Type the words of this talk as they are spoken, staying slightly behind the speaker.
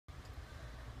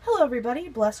Hello everybody,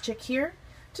 Blessed Chick here.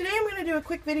 Today I'm going to do a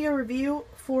quick video review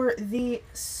for the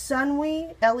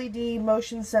Sunwee LED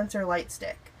motion sensor light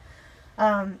stick.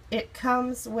 It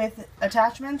comes with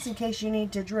attachments in case you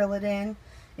need to drill it in.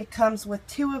 It comes with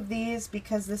two of these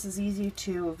because this is easy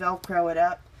to Velcro it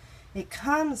up. It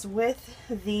comes with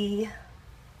the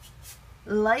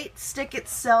light stick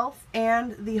itself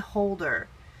and the holder.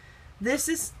 This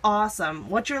is awesome.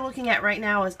 What you're looking at right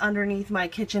now is underneath my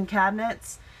kitchen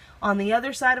cabinets. On the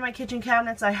other side of my kitchen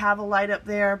cabinets I have a light up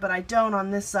there, but I don't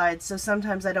on this side, so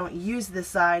sometimes I don't use this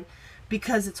side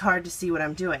because it's hard to see what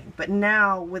I'm doing. But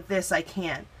now with this I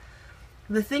can.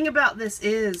 The thing about this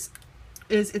is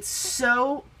it's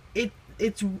so it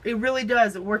really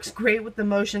does. It works great with the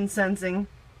motion sensing.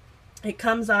 It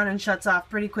comes on and shuts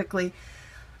off pretty quickly.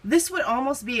 This would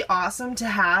almost be awesome to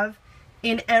have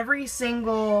in every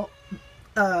single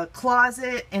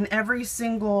closet, in every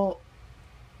single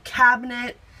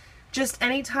cabinet. Just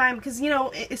anytime, because, you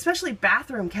know, especially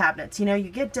bathroom cabinets, you know, you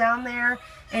get down there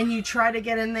and you try to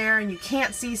get in there and you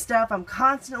can't see stuff. I'm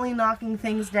constantly knocking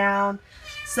things down.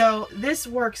 So this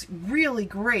works really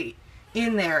great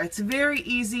in there. It's very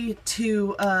easy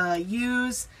to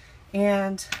use,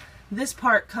 and this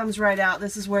part comes right out.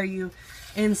 This is where you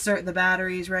insert the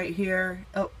batteries right here.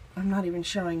 Oh, I'm not even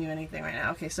showing you anything right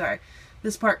now. Okay, sorry.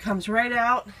 This part comes right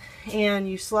out and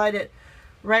you slide it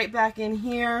right back in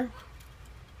here.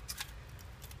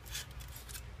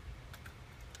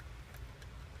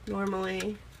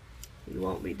 Normally, you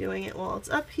won't be doing it while it's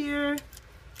up here.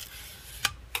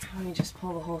 Let me just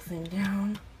pull the whole thing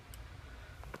down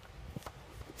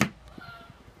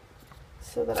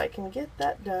so that I can get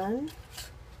that done.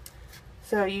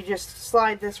 So you just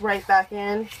slide this right back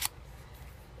in,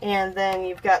 and then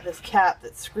you've got this cap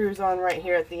that screws on right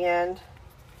here at the end.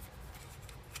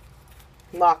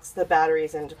 Locks the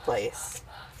batteries into place.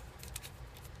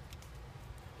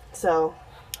 So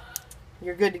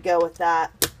you're good to go with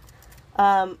that.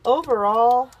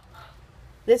 Overall,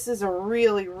 this is a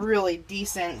really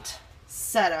decent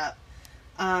setup.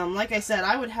 Like I said,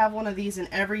 I would have one of these in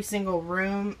every single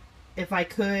room if I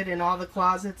could, in all the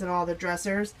closets and all the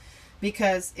dressers,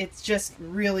 because it's just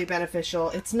really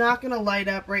beneficial. It's not going to light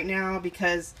up right now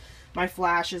because my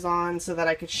flash is on so that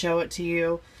I could show it to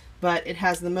you, but it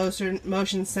has the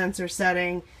motion sensor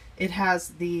setting. It has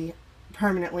the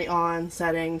permanently on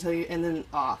setting and then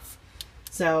off.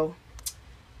 So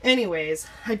anyways,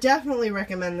 I definitely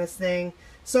recommend this thing.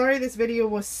 Sorry this video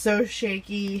was so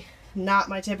shaky, not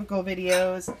my typical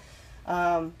videos,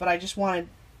 but I just wanted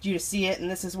you to see it, and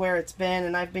this is where it's been,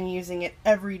 and I've been using it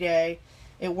every day.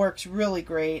 It works really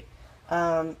great.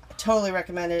 I totally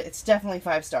recommend it. It's definitely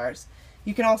 5 stars.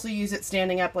 You can also use it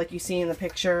standing up like you see in the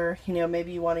picture. You know,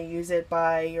 maybe you want to use it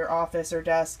by your office or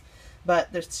desk, but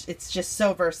it's just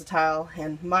so versatile,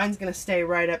 and mine's going to stay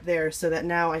right up there so that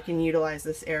now I can utilize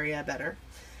this area better.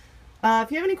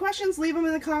 If you have any questions, leave them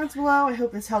in the comments below. I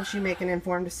hope this helps you make an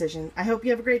informed decision. I hope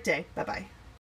you have a great day. Bye-bye.